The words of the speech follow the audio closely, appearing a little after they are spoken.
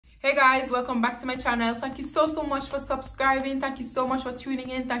guys, welcome back to my channel. Thank you so much for subscribing. Thank you so much for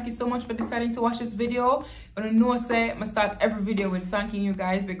tuning in. Thank you so much for deciding to watch this video. And I know I must start every video with thanking you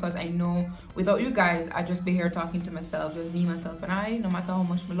guys, because I know without you guys I'd just be here talking to myself, just me, myself and I. No matter how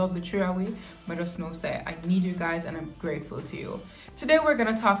much I love the tree away, but just know I need you guys and I'm grateful to you. Today we're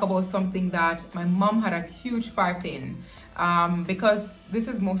gonna talk about something that my mom had a huge part in, because this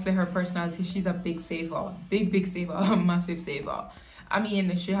is mostly her personality. She's a big saver, big saver, a massive saver. I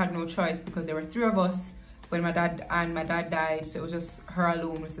mean, she had no choice because there were three of us when my dad died, so it was just her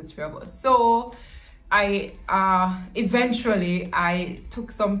alone with the three of us. So I eventually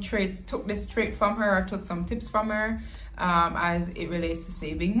took this trait from her. I took some tips from her as it relates to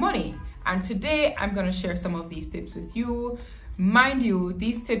saving money. And today I'm going to share some of these tips with you. Mind you,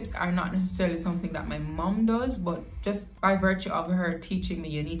 these tips are not necessarily something that my mom does, but just by virtue of her teaching me,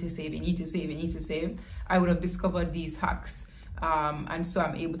 you need to save, you need to save, you need to save, I would have discovered these hacks. And so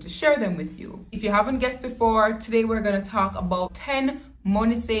I'm able to share them with you. If you haven't guessed before, today we're going to talk about 10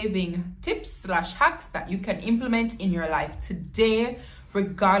 money saving tips / hacks that you can implement in your life today,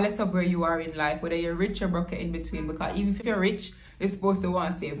 regardless of where you are in life, whether you're rich or broke, in between, because even if you're rich, you're supposed to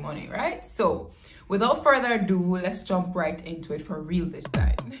want to save money, right? So without further ado, let's jump right into it for real this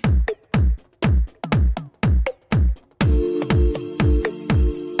time.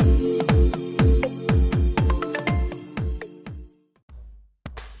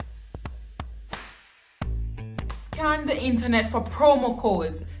 Scan the internet for promo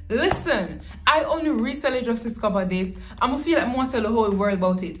codes. Listen, I only recently just discovered this. I'm gonna feel like I'm gonna tell the whole world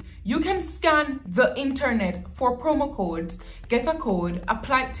about it. You can scan the internet for promo codes, get a code,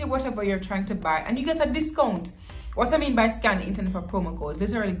 apply it to whatever you're trying to buy, and you get a discount. What I mean by scan the internet for promo codes,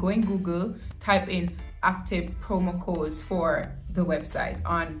 literally go in Google, type in active promo codes for the website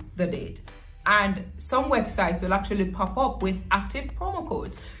on the date. And some websites will actually pop up with active promo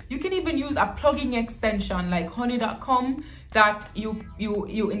codes. You can even use a plugin extension like honey.com that you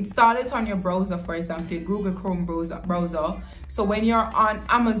install it on your browser, for example, your Google Chrome browser. So when you're on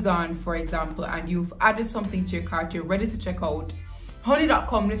Amazon, for example, and you've added something to your cart, you're ready to check out,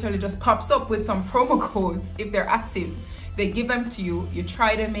 honey.com literally just pops up with some promo codes. If they're active, they give them to you, you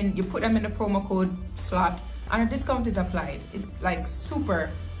try them in, you put them in the promo code slot, and a discount is applied. It's like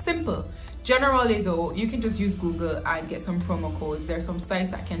super simple. Generally though, you can just use Google and get some promo codes. There's some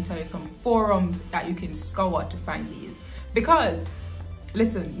sites that can tell you, some forums that you can scour to find these. Because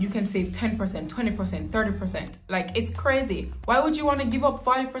listen, you can save 10%, 20%, 30%. Like, it's crazy. Why would you want to give up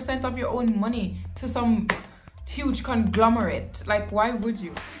 5% of your own money to some huge conglomerate? Like, why would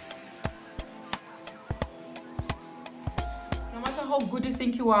you? No matter how good you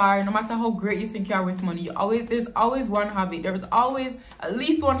think you are, no matter how great you think you are with money, there's always one habit. There's always at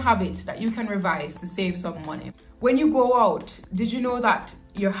least one habit that you can revise to save some money. When you go out, did you know that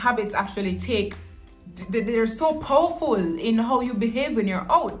your habits actually they're so powerful in how you behave when you're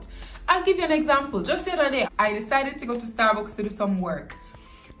out? I'll give you an example. Just the other day, I decided to go to Starbucks to do some work.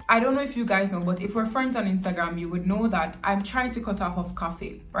 I don't know if you guys know, but if we're friends on Instagram, you would know that I'm trying to cut off of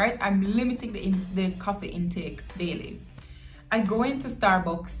coffee, right? I'm limiting the coffee intake daily. I go into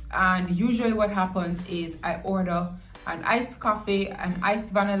Starbucks, and usually what happens is I order an iced coffee, an iced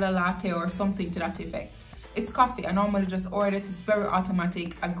vanilla latte, or something to that effect. It's coffee. I normally just order it. It's very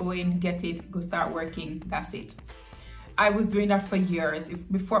automatic. I go in, get it, go start working. That's it. I was doing that for years.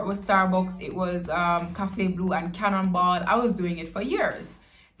 Before it was Starbucks, it was Cafe Blue and Cannonball. I was doing it for years.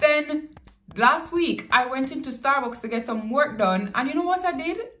 Then last week, I went into Starbucks to get some work done. And you know what I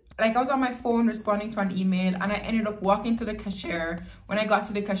did? Like, I was on my phone responding to an email, and I ended up walking to the cashier. When I got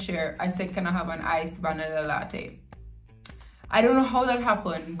to the cashier, I said, "Can I have an iced vanilla latte?" I don't know how that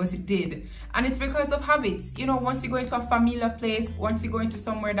happened, but it did. And it's because of habits. You know, once you go into a familiar place, once you go into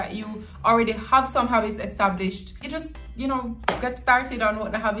somewhere that you already have some habits established, you just, get started on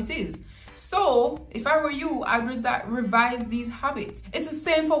what the habit is. So if I were you, I'd revise these habits. It's the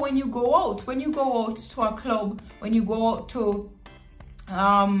same for when you go out. When you go out to a club, when you go out to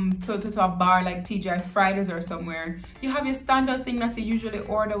a bar like TGI Fridays or somewhere, you have your standard thing that you usually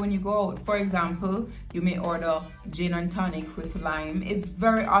order when you go out. For example, you may order gin and tonic with lime. It's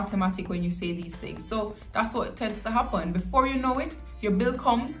very automatic when you say these things. So that's what tends to happen. Before you know it, your bill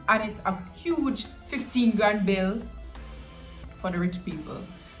comes, and it's a huge 15 grand bill for the rich people.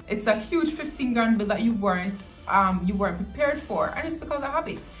 It's a huge 15 grand bill that you weren't prepared for, and it's because of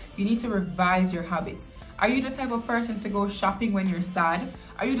habits. You need to revise your habits. Are you the type of person to go shopping when you're sad?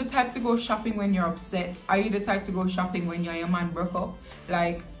 Are you the type to go shopping when you're upset? Are you the type to go shopping when your man broke up?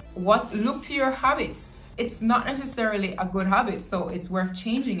 Like, look to your habits. It's not necessarily a good habit, so it's worth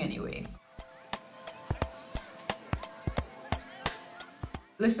changing anyway.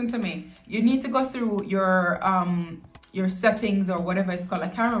 listen to me. You need to go through your settings or whatever it's called. I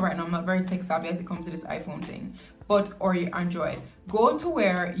can't remember right now. I'm not very tech savvy as it comes to this iPhone thing, or your Android. Go to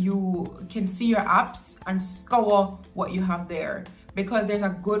where you can see your apps and scour what you have there, because there's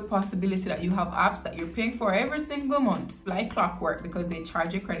a good possibility that you have apps that you're paying for every single month like clockwork because they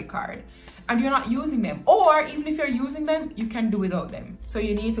charge your credit card and you're not using them, or even if you're using them, you can do without them. So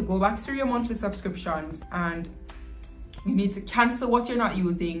you need to go back through your monthly subscriptions and you need to cancel what you're not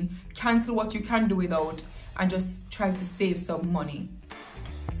using, cancel what you can do without, and just try to save some money.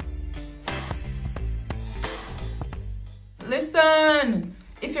 Listen,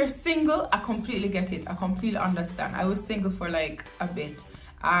 if you're single, I completely get it. I completely understand. I was single for like a bit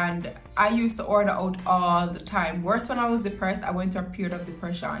and I used to order out all the time. Worse, when I was depressed, I went through a period of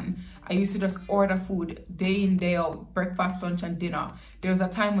depression. I used to just order food day in, day out, breakfast, lunch, and dinner. There was a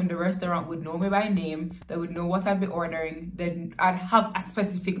time when the restaurant would know me by name. They would know what I'd be ordering. Then I'd have a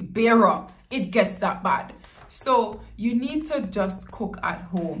specific bearer. It gets that bad. So you need to just cook at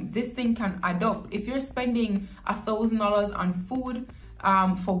home. This thing can add up. If you're spending $1,000 on food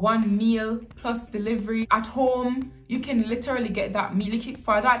for one meal plus delivery at home, you can literally get that meal.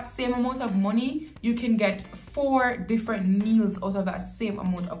 For that same amount of money, you can get 4 different meals out of that same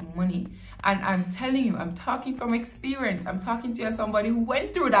amount of money. And I'm telling you, I'm talking from experience. I'm talking to you as somebody who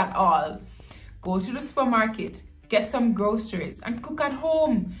went through that all. Go to the supermarket, get some groceries, and cook at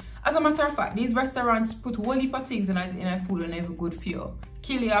home. As a matter of fact, these restaurants put whole heap of things in a food and never good for you.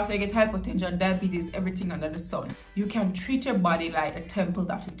 Kill you after you get hypertension, diabetes, everything under the sun. You can treat your body like a temple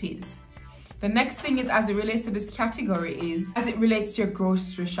that it is. The next thing is, as it relates to this category, is as it relates to your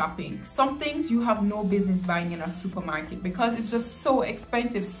grocery shopping. Some things you have no business buying in a supermarket because it's just so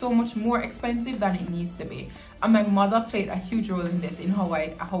expensive, so much more expensive than it needs to be. And my mother played a huge role in this, in how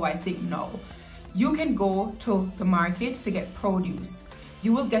I think now. You can go to the market to get produce.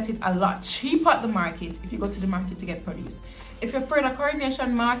 You will get it a lot cheaper at the market if you go to the market to get produce. If you're for the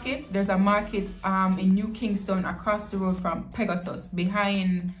Coronation Market, there's a market in New Kingston across the road from Pegasus,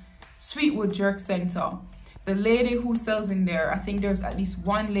 behind Sweetwood Jerk Center. The lady who sells in there, I think there's at least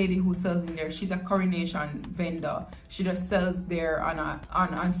one lady who sells in there. She's a Coronation vendor. She just sells there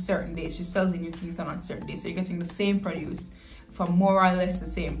on certain days. She sells in New Kingston on certain days. So you're getting the same produce for more or less the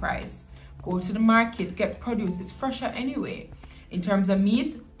same price. Go to the market, get produce. It's fresher anyway. In terms of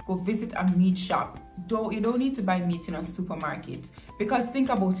meat, go visit a meat shop. You don't need to buy meat in a supermarket, because think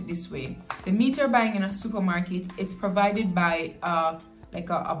about it this way. The meat you're buying in a supermarket, it's provided by like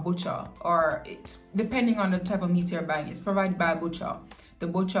a butcher, or depending on the type of meat you're buying, it's provided by a butcher. The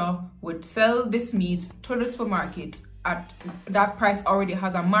butcher would sell this meat to the supermarket at that price, already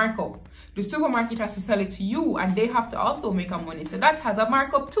has a markup. The supermarket has to sell it to you and they have to also make a money, so that has a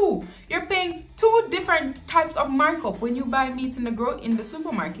markup too. You're paying 2 different types of markup when you buy meat in the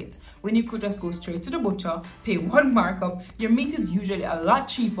supermarket, when you could just go straight to the butcher, pay 1 markup. Your meat is usually a lot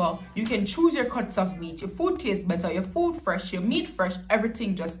cheaper. You can choose your cuts of meat. Your food tastes better, your food fresh, your meat fresh,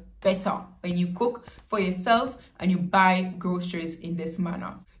 everything just better when you cook for yourself and you buy groceries in this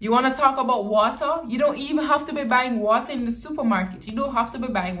manner. You want to talk about water? You don't even have to be buying water in the supermarket. You don't have to be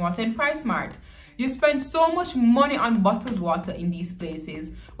buying water in PriceSmart. You spend so much money on bottled water in these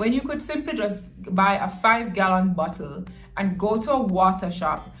places when you could simply just buy a 5-gallon bottle and go to a water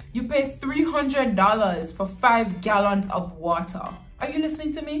shop. You pay $300 for 5 gallons of water. Are you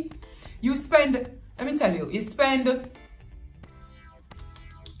listening to me? You spend, let me tell you, you spend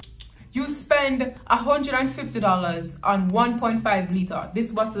 $150 on 1.5 liter.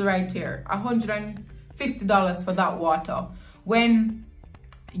 This bottle right here, $150 for that water. When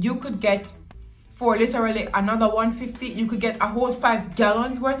you could get, for literally another $150, you could get a whole 5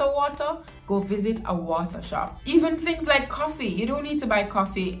 gallons worth of water. Go visit a water shop. Even things like coffee, you don't need to buy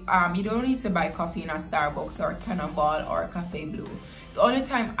coffee. You don't need to buy coffee in a Starbucks or a Cannonball or a Cafe Blue. The only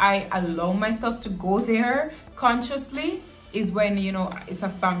time I allow myself to go there consciously is when, you know, it's a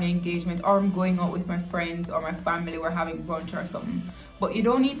family engagement or I'm going out with my friends or my family, we're having brunch or something. But you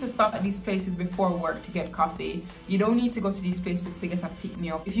don't need to stop at these places before work to get coffee. You don't need to go to these places to get a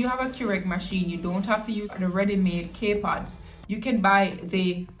pick-me-up. If you have a Keurig machine, you don't have to use the ready-made K-Pods. You can buy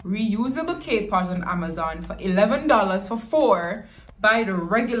the reusable K-Pods on Amazon for $11 for 4. Buy the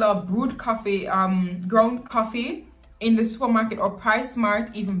regular brewed coffee, ground coffee in the supermarket or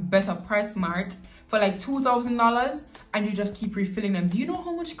PriceSmart, even better, PriceSmart, for like $2,000. And you just keep refilling them. Do you know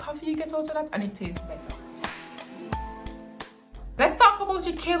how much coffee you get out of that? And it tastes better. Let's talk about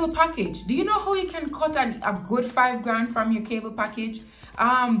your cable package. Do you know how you can cut a good $5 grand from your cable package?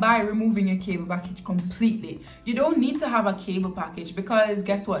 by removing your cable package completely. You don't need to have a cable package, because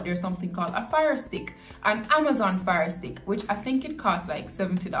guess what, there's something called a Fire Stick, an Amazon Fire Stick, which I think it costs like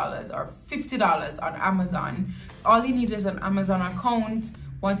 $70 or $50 on Amazon. All you need is an Amazon account.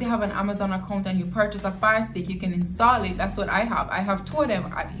 Once you have an Amazon account and you purchase a Fire Stick, you can install it. That's what I have. I have 2 of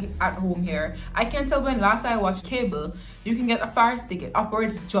them at home here. I can't tell when last I watched cable. You can get a Fire Stick. It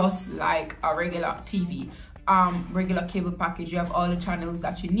operates just like a regular TV, regular cable package. You have all the channels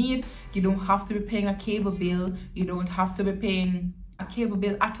that you need. You don't have to be paying a cable bill. You don't have to be paying a cable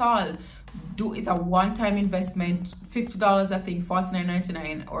bill at all. It's a one-time investment. $50, I think,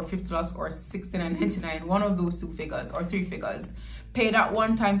 $49.99, or $50 or $69.99. One of those 2 figures or 3 figures. Pay that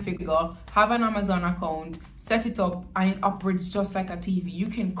one-time figure, have an Amazon account, set it up, and it operates just like a TV. You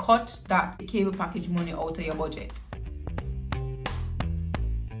can cut that cable package money out of your budget.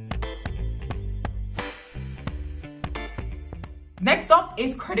 Next up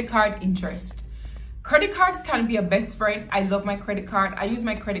is credit card interest. Credit cards can be a best friend. I love my credit card. I use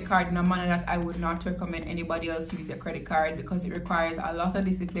my credit card in a manner that I would not recommend anybody else use their credit card, because it requires a lot of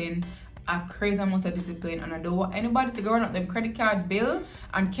discipline, a crazy amount of discipline, and I don't want anybody to go run up them credit card bill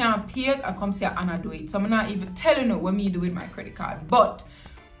and can't pay it and come say and I do it. So I'm not even telling you what me do with my credit card. But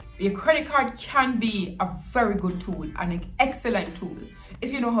your credit card can be a very good tool and an excellent tool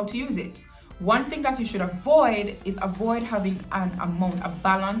if you know how to use it. One thing that you should avoid is having an amount, a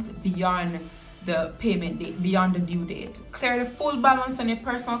balance beyond the payment date, beyond the due date. Clear the full balance on your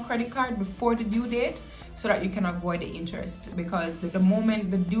personal credit card before the due date, so that you can avoid the interest, because the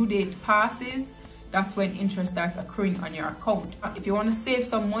moment the due date passes, that's when interest starts accruing on your account. If you want to save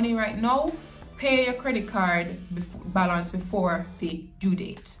some money right now, pay your credit card balance before the due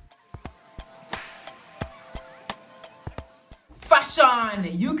date.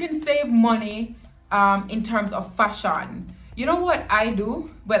 Fashion. You can save money in terms of fashion. You know what I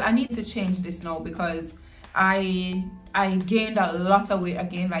do? Well, I need to change this now, because I gained a lot of weight. I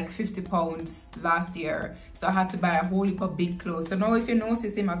gained like 50 pounds last year, so I had to buy a whole heap of big clothes. So now if you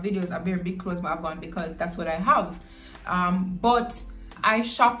notice in my videos, I wear big clothes I have on, because that's what I have. But I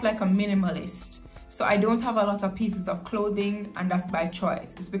shop like a minimalist, so I don't have a lot of pieces of clothing, and that's by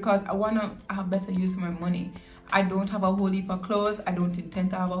choice. It's because I want to have better use for my money. I don't have a whole heap of clothes. I don't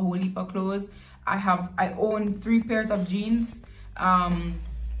intend to have a whole heap of clothes. I own 3 pairs of jeans.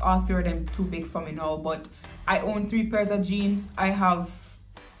 All 3 of them too big for me now, but I own 3 pairs of jeans. I have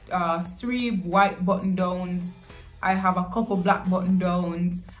 3 white button downs. I have a couple black button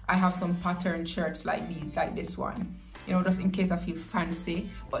downs. I have some patterned shirts like this one, you know, just in case I feel fancy.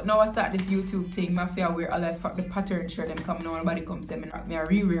 But now I start this YouTube thing, I feel wear all the patterned shirt and come now, nobody comes say me a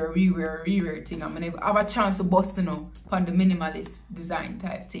rewear thing. I'm gonna have a chance to bust, you know, upon the minimalist design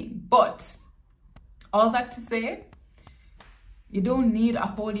type thing. But all that to say, you don't need a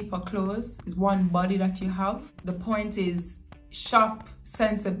whole heap of clothes. It's one body that you have. The point is, shop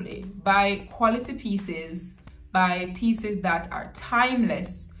sensibly. Buy quality pieces. Buy pieces that are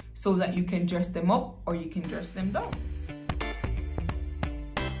timeless, so that you can dress them up or you can dress them down.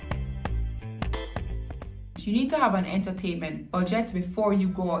 You need to have an entertainment budget before you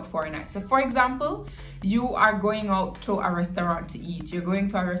go out for a night. So for example, you are going out to a restaurant to eat. You're going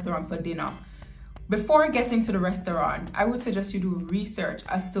to a restaurant for dinner. Before getting to the restaurant, I would suggest you do research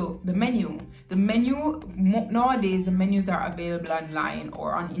as to the menu. Nowadays, the menus are available online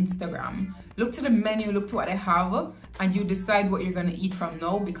or on Instagram. Look to the menu, look to what they have, and you decide what you're gonna eat from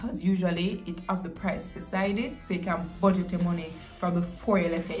now, because usually it have the price beside it, so you can budget your money from before you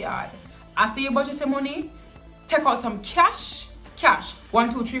left your yard. After you budget your money, take out some cash.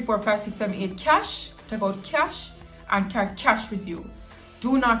 1, 2, 3, 4, 5, 6, 7, 8 cash. Take out cash and carry cash with you.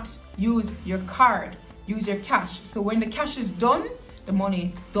 Do not use your card, use your cash. So when the cash is done, the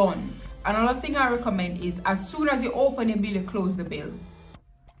money done. Another thing I recommend is, as soon as you open your bill, you close the bill.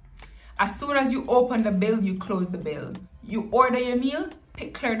 As soon as you open the bill, you close the bill. You order your meal,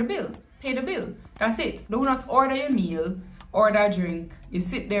 clear the bill, pay the bill. That's it. Do not order your meal, order a drink, you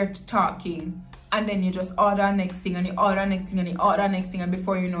sit there talking, and then you just order next thing, and you order next thing, and you order next thing, and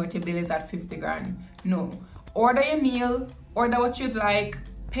before you know it, your bill is at 50 grand. No. Order your meal, order what you'd like,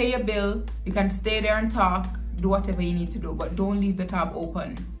 pay your bill, you can stay there and talk, do whatever you need to do, but don't leave the tab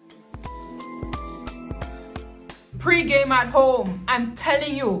open. Pre-game at home. I'm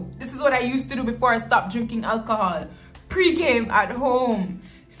telling you, this is what I used to do before I stopped drinking alcohol. Pre-game at home.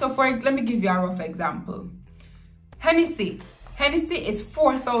 So let me give you a rough example. Hennessy is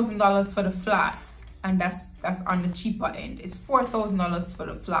 $4,000 for the flask, and that's on the cheaper end. It's $4,000 for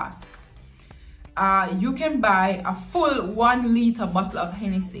the flask. You can buy a full 1 liter bottle of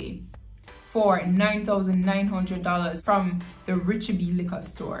Hennessy for $9,900 from the Richie B liquor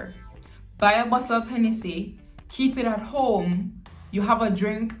store. Buy a bottle of Hennessy, keep it at home. You have a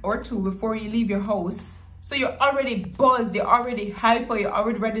drink or two before you leave your house. So you're already buzzed, you're already hyper, you're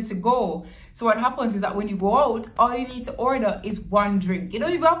already ready to go. So what happens is that when you go out, all you need to order is one drink. You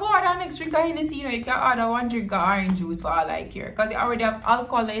don't even have to order an extra drink of Hennessy, you know, you can order one drink of orange juice for all I care. Because you already have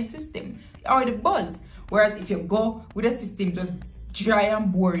alcohol in your system. You're already buzzed. Whereas if you go with a system just dry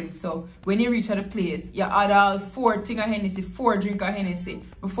and boring, so when you reach at the place, you order all 4 things of Hennessy, 4 drinks of Hennessy.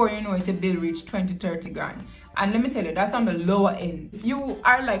 Before you know it, your bill reach 20-30 grand. And let me tell you, that's on the lower end. If you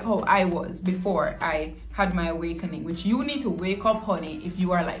are like how I was before I had my awakening, which you need to wake up, honey, if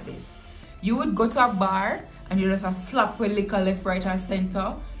you are like this. You would go to a bar and you just slap with liquor left, right, and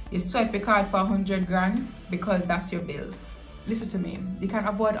center. You swipe your card for 100 grand because that's your bill. Listen to me, you can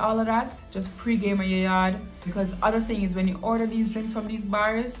avoid all of that. Just pre-game in your yard. Because the other thing is when you order these drinks from these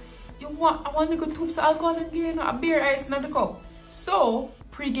bars, I want little tubes of alcohol and you know, a beer ice in the cup. So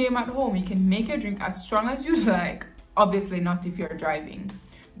pre-game at home, you can make your drink as strong as you like. Obviously not if you're driving,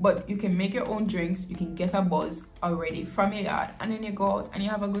 but you can make your own drinks. You can get a buzz already from your yard, and then you go out and you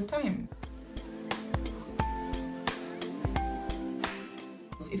have a good time.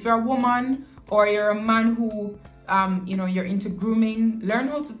 If you're a woman or you're a man who you know, you're into grooming, learn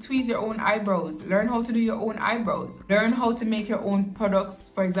how to tweeze your own eyebrows, learn how to do your own eyebrows, learn how to make your own products.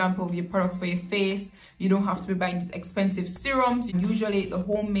 For example, your products for your face. You don't have to be buying these expensive serums. Usually the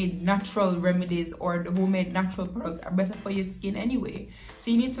homemade natural remedies or the homemade natural products are better for your skin anyway.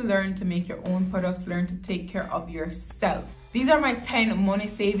 So you need to learn to make your own products, learn to take care of yourself. These are my 10 money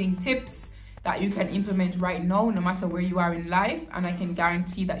saving tips that you can implement right now, no matter where you are in life, and I can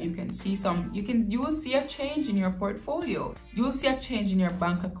guarantee that you can see you will see a change in your portfolio. You will see a change in your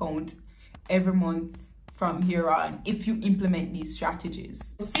bank account every month from here on if you implement these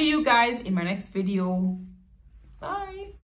strategies. See you guys in my next video. Bye.